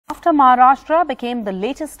After Maharashtra became the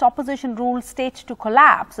latest opposition-ruled state to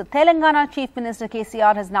collapse, Telangana Chief Minister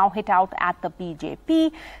KCR has now hit out at the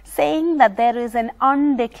BJP, saying that there is an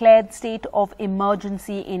undeclared state of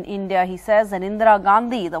emergency in India. He says that Indira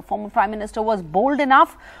Gandhi, the former Prime Minister, was bold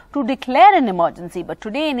enough to declare an emergency. But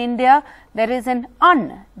today in India, there is an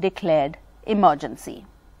undeclared emergency.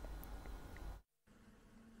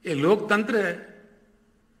 ये लोकतंत्र है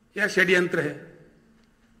या षड्यंत्र है?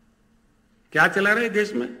 क्या चला रहा है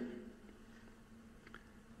देश में?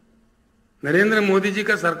 नरेंद्र मोदी जी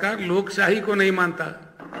का सरकार लोकशाही को नहीं मानता,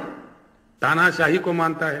 तानाशाही को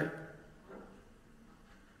मानता है।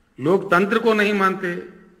 लोकतंत्र को नहीं मानते,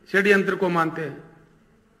 षड्यंत्र को मानते हैं।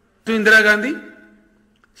 तो Indira Gandhi,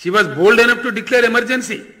 she was bold enough to declare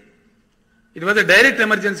emergency. It was a direct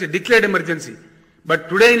emergency, declared emergency. But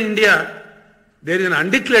today in India, there is an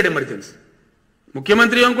undeclared emergency.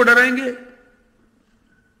 मुख्यमंत्रियों को डराएंगे,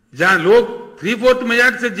 जहां लोग 3/4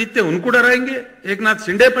 मेजॉरिटी से जीतते उनको डराएंगे, एक नाथ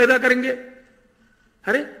शिंदे पैदा करेंगे।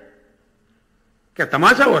 अरे क्या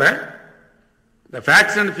तमाशा हो रहा है? The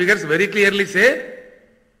facts and figures very clearly say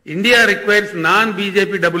India requires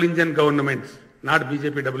non-BJP double engine governments, not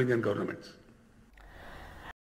BJP double engine governments.